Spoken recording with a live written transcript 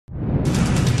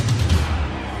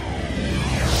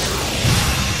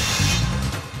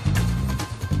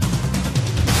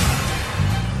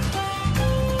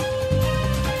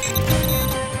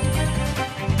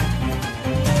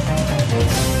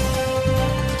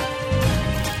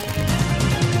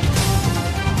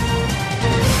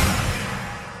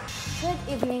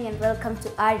welcome to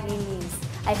RD News.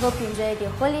 I hope you enjoyed your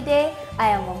holiday. I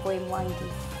am Wamboi Mwangi.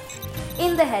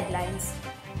 In the headlines,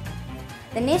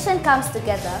 the nation comes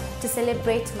together to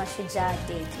celebrate Mashujaa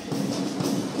Day.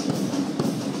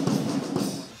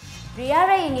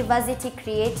 Riara University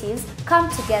creatives come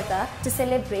together to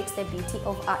celebrate the beauty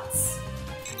of arts.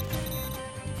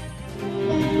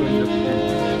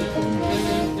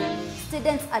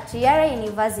 Students at Riara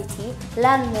University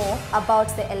learn more about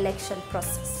the election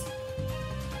process.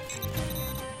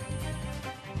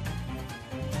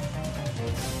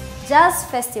 Jazz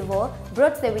Festival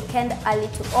brought the weekend early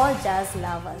to all jazz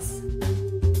lovers.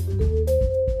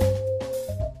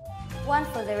 One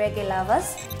for the reggae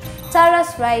lovers,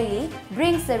 Taras Riley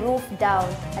brings the roof down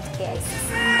at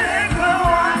KICC.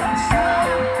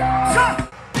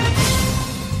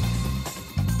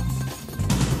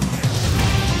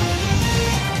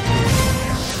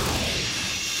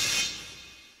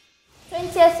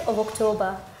 20th of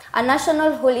October, a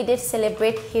national holiday to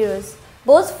celebrate heroes,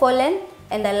 both fallen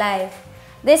and alive.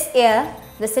 This year,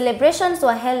 the celebrations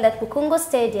were held at Bukungo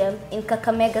Stadium in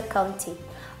Kakamega County.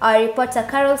 Our reporter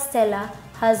Carol Stella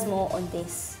has more on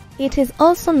this. It is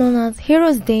also known as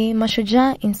Heroes Day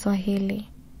Mashujaa in Swahili.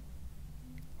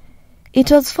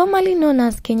 It was formerly known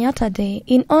as Kenyatta Day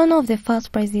in honor of the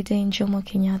first president Jomo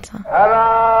Kenyatta.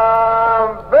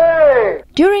 Harambe!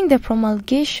 During the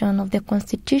promulgation of the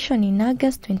Constitution in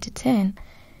August 2010,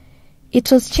 it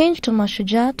was changed to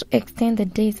Mashujaa to extend the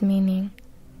day's meaning.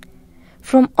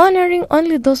 From honoring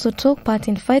only those who took part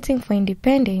in fighting for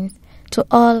independence to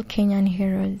all Kenyan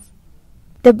heroes.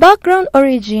 The background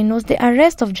origin was the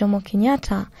arrest of Jomo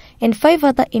Kenyatta and 5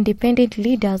 other independent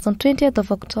leaders on 20th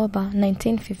of October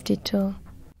 1952,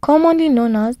 commonly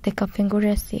known as the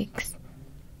Kapenguria 6.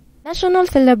 National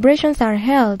celebrations are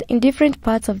held in different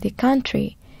parts of the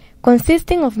country,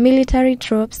 consisting of military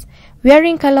troops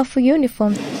wearing colorful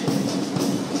uniforms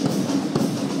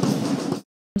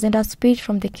and a speech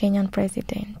from the Kenyan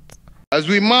president. As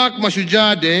we mark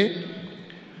Mashujaa Day,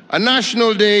 a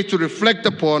national day to reflect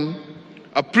upon,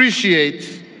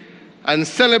 appreciate and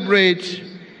celebrate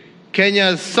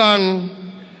Kenya's sung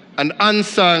and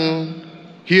unsung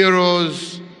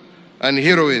heroes and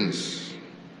heroines.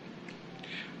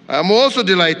 I am also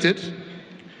delighted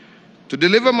to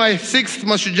deliver my 6th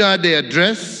Mashujaa Day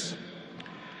address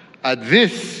at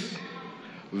this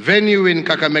venue in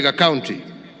Kakamega County.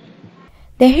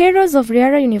 The heroes of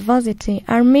Riara University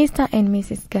are Mr. and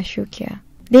Mrs. Gashukia.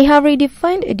 They have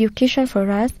redefined education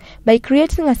for us by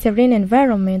creating a serene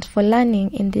environment for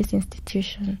learning in this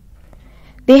institution.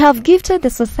 They have gifted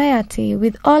the society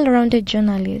with all-rounded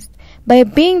journalists by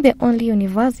being the only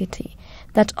university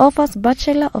that offers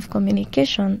Bachelor of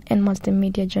Communication and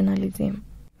Multimedia Journalism.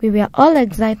 We were all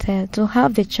excited to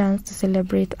have the chance to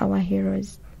celebrate our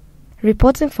heroes.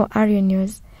 Reporting for RU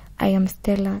News, I am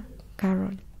Stella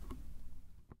Carol.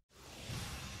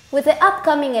 With the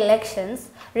upcoming elections,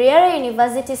 Riara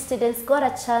University students got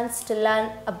a chance to learn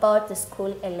about the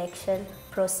school election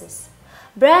process.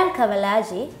 Brian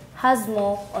Kavalaji has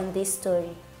more on this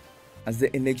story. As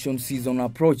the election season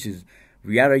approaches,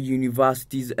 Riara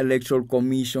University's Electoral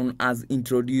Commission has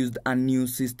introduced a new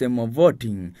system of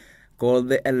voting called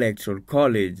the Electoral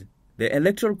College. The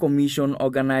Electoral Commission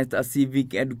organized a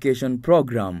civic education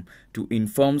program to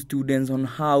inform students on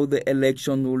how the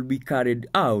election will be carried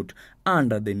out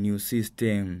under the new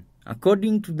system.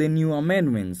 According to the new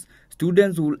amendments,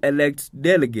 students will elect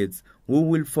delegates who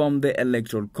will form the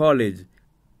Electoral College.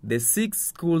 The 6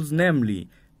 schools, namely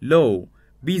Law,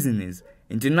 Business,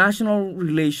 International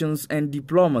Relations and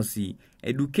Diplomacy,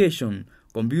 Education,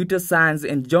 Computer Science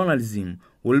and Journalism,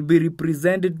 will be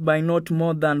represented by not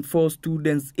more than 4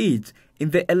 students each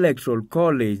in the Electoral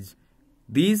College.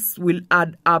 This will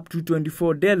add up to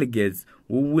 24 delegates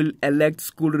who will elect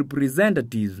school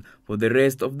representatives for the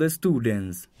rest of the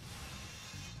students.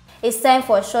 It's time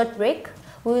for a short break.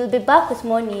 We will be back with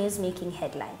more news making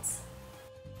headlines.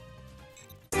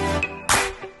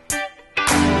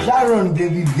 Sharon,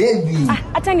 baby.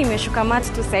 Hata nimeshuka mat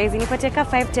tu saizi, nipatie ka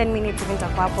 5-10 minutes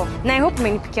nitakuwa hapo. Na I hope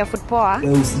umenipikia food poa.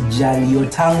 Wewe usijali, your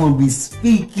tongue will be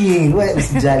speaking. Wewe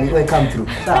usijali, wewe come through.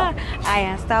 Sawa.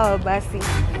 Aya, sawa basi.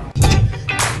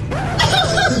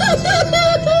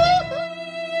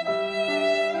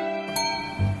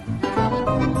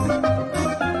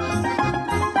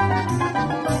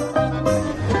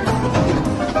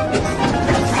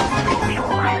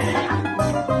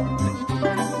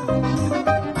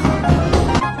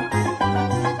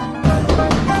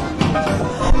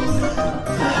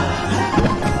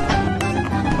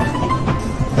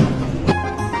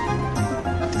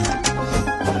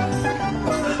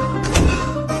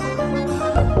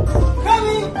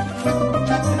 Coming.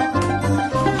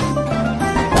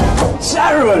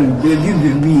 Aaron, you're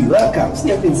with me. Welcome.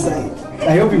 Step inside.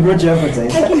 I hope you brought your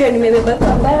appetite.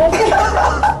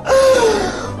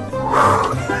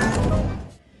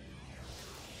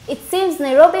 It seems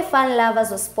Nairobi fan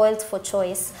lovers were spoilt for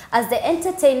choice as the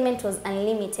entertainment was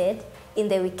unlimited in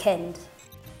the weekend.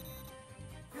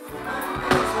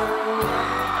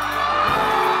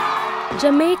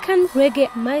 Jamaican reggae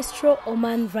maestro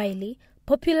Oman Riley,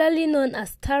 popularly known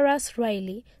as Taras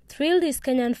Riley, thrilled his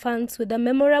Kenyan fans with a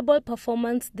memorable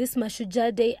performance this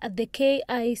Mashujaa Day at the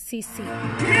KICC.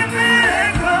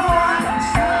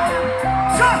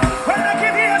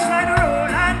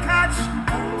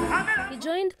 He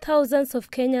joined thousands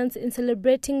of Kenyans in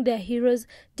celebrating their heroes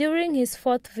during his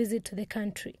fourth visit to the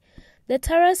country. The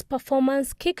Taras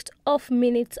performance kicked off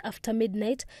minutes after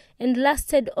midnight and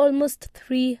lasted almost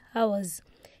 3 hours.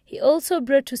 He also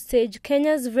brought to stage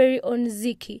Kenya's very own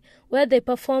Ziki, where they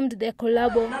performed their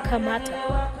collabo Kamata.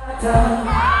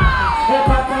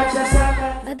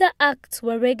 Other acts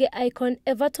were reggae icon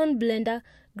Everton Blender,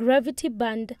 Gravity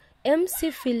Band,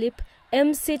 MC Philip,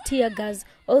 MC Tiagas,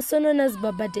 also known as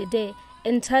Baba Dede,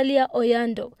 and Talia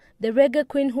Oyando, the reggae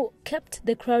queen who kept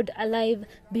the crowd alive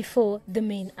before the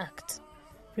main act.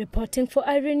 Reporting for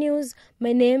Irei News,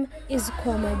 my name is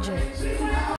Kwama Joe.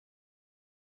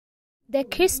 The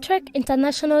Kistrek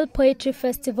International Poetry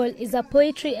Festival is a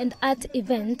poetry and art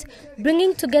event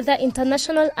bringing together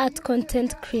international art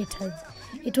content creators.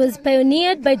 It was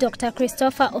pioneered by Dr.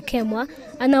 Christopher Okemwa,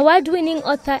 an award-winning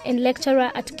author and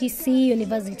lecturer at Kisii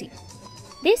University.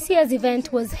 This year's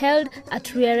event was held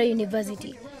at Riara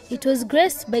University. It was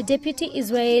graced by Deputy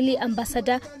Israeli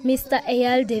Ambassador Mr.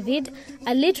 Eyal David,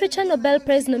 a Literature Nobel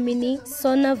Prize nominee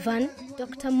Sona Van,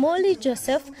 Dr. Molly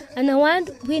Joseph, an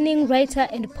award-winning writer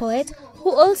and poet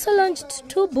who also launched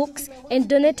 2 books and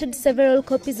donated several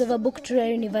copies of a book to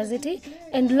Riara University,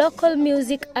 and local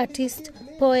music artists,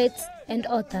 poets, and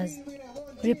authors.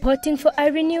 Reporting for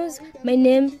Irei News, my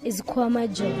name is Kwama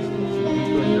Joe.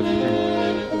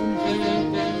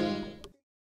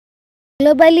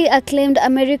 Globally acclaimed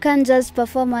American jazz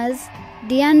performers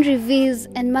Diane Reeves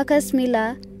and Marcus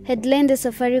Miller headlined the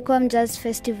Safaricom Jazz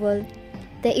Festival.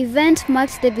 The event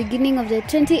marked the beginning of the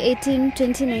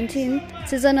 2018-2019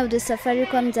 season of the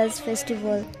Safaricom Jazz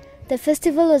Festival. The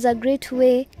festival was a great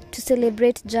way to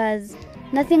celebrate jazz.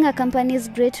 Nothing accompanies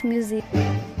great music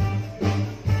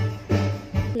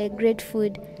like great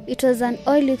food. It was an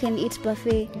all-you-can-eat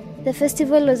buffet. The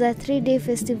festival was a 3-day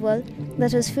festival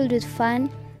that was filled with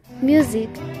fun, music,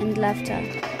 and laughter.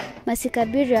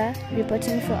 Masikabiria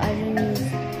reporting for Irei News.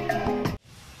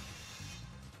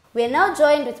 We are now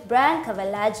joined with Brian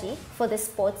Kavalaji for the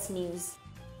sports news.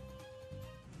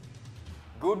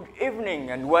 Good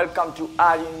evening and welcome to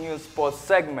Irei News Sports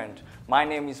segment. My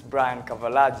name is Brian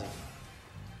Kavalaji.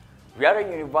 Riara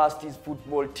University's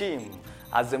football team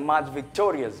has emerged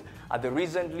victorious at the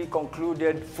recently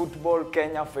concluded Football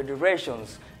Kenya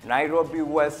Federation's Nairobi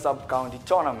West Sub-County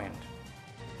Tournament.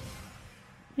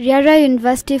 Riara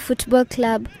University Football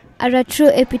Club are a true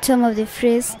epitome of the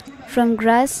phrase, from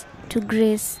grass to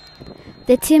grace.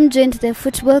 The team joined the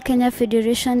Football Kenya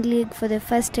Federation League for the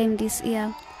first time this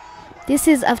year. This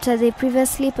is after they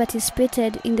previously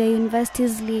participated in the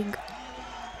university's league.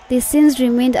 They since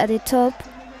remained at the top,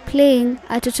 playing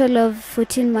a total of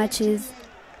 14 matches,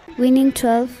 winning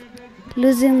 12,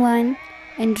 losing 1,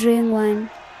 and drawing 1.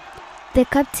 The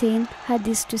captain had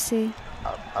this to say.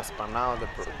 As per now, the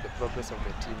progress of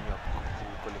the team, we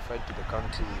qualified to the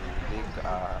county league. We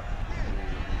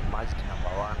emerged number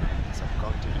 1 in the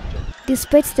sub-county region.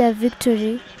 Despite their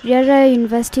victory, Riara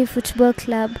University Football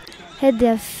Club had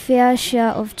their fair share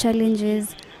of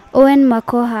challenges. Owen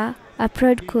Makoha, a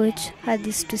proud coach, had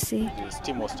this to say. This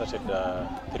team was started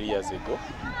 3 years ago.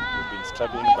 We've been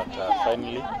struggling, but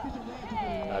finally,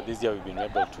 this year we've been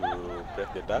able to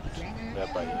break the duct,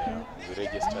 whereby we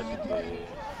registered in the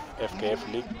FKF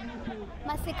League.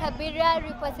 Masikabiria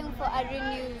reporting for Irei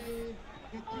News.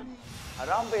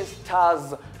 Harambee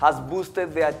Stars has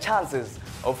boosted their chances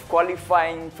of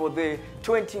qualifying for the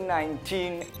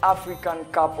 2019 African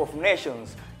Cup of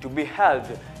Nations to be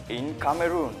held in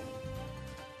Cameroon.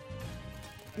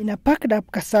 In a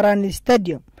packed-up Kasarani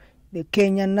Stadium, the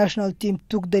Kenyan national team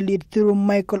took the lead through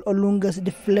Michael Olunga's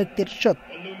deflected shot.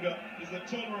 Olunga is the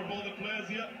taller of all the players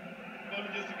here.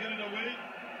 Manages to get it away.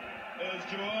 There's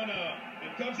Joanna.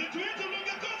 It comes into it.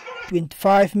 Olunga goes for it.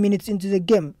 25 minutes into the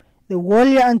game, the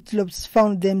Warrior Antelopes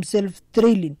found themselves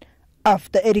trailing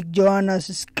after Eric Joanna's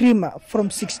screamer from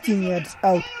 16 yards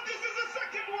out.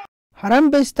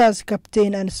 Harambee Stars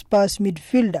captain and Spurs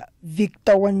midfielder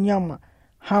Victor Wanyama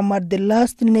hammered the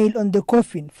last nail on the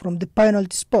coffin from the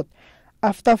penalty spot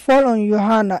after fall on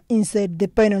Johanna inside the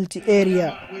penalty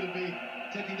area. Will be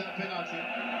taking that penalty.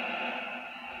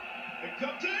 It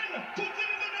comes in, puts it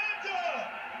in the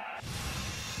net.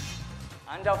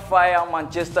 Under fire,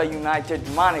 Manchester United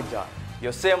manager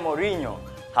Jose Mourinho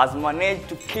has managed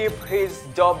to keep his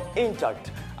job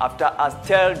intact after a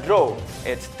stale draw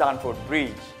at Stamford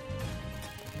Bridge.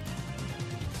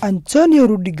 Antonio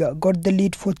Rudiger got the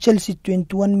lead for Chelsea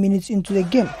 21 minutes into the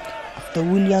game after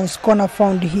Williams' corner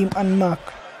found him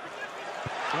unmarked.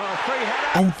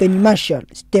 Anthony Martial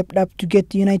stepped up to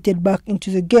get United back into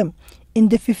the game in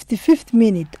the 55th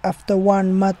minute after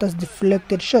Juan Mata's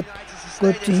deflected shot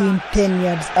got to him 10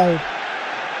 yards out.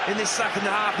 In this second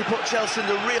half, he put Chelsea in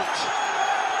the real.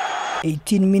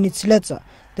 18 minutes later,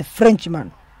 the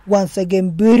Frenchman once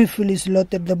again beautifully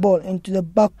slotted the ball into the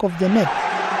back of the net.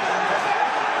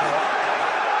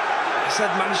 I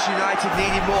said Manchester United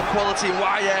needed more quality in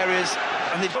wide areas.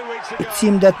 And it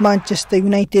seemed that Manchester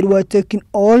United were taking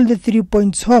all the 3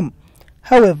 points home.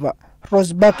 However,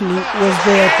 Ross Barkley was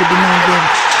there to deny them.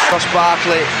 Ross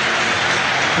Barkley,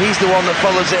 he's the one that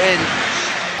follows it in.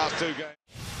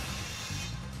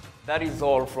 That is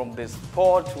all from the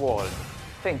sport world.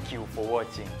 Thank you for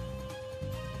watching.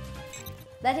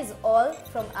 That is all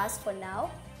from us for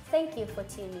now. Thank you for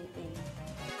tuning in.